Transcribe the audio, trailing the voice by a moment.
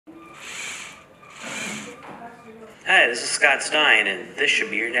Hi, this is Scott Stein, and this should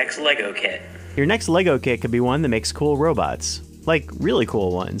be your next Lego kit. Your next Lego kit could be one that makes cool robots. Like, really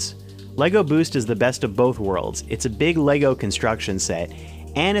cool ones. Lego Boost is the best of both worlds. It's a big Lego construction set,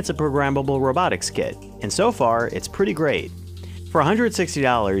 and it's a programmable robotics kit. And so far, it's pretty great. For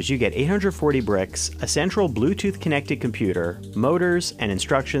 $160, you get 840 bricks, a central Bluetooth-connected computer, motors, and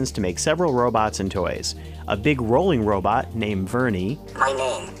instructions to make several robots and toys. A big rolling robot named Vernie. My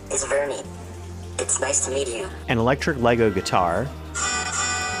name is Vernie. It's nice to meet you. An electric Lego guitar,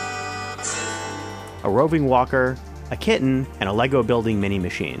 a roving walker, a kitten, and a Lego building mini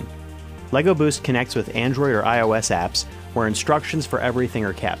machine. Lego Boost connects with Android or iOS apps where instructions for everything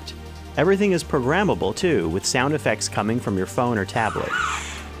are kept. Everything is programmable too, with sound effects coming from your phone or tablet.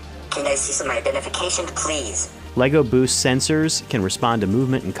 Can I see some identification, please? Lego Boost sensors can respond to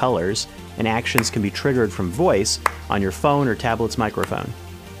movement and colors, and actions can be triggered from voice on your phone or tablet's microphone.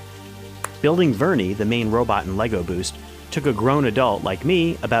 Building Vernie, the main robot in Lego Boost, took a grown adult like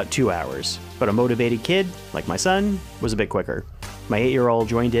me about 2 hours, but a motivated kid, like my son, was a bit quicker. My 8-year-old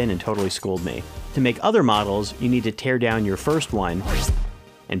joined in and totally schooled me. To make other models, you need to tear down your first one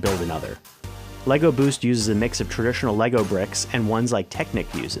and build another. Lego Boost uses a mix of traditional Lego bricks and ones like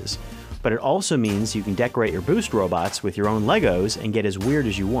Technic uses, but it also means you can decorate your Boost robots with your own Legos and get as weird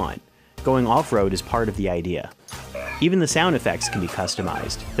as you want. Going off-road is part of the idea. Even the sound effects can be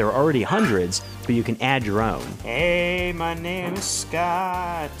customized. There are already hundreds, but you can add your own. Hey, my name is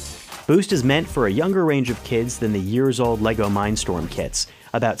Scott. Boost is meant for a younger range of kids than the years-old Lego Mindstorm kits,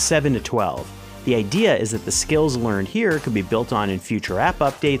 about 7 to 12. The idea is that the skills learned here could be built on in future app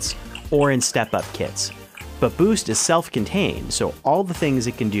updates or in step-up kits. But Boost is self-contained, so all the things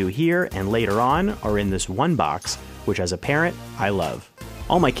it can do here and later on are in this one box, which as a parent, I love.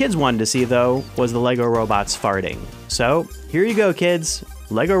 All my kids wanted to see, though, was the Lego robots farting. So, here you go, kids.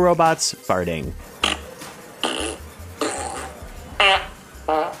 Lego robots farting.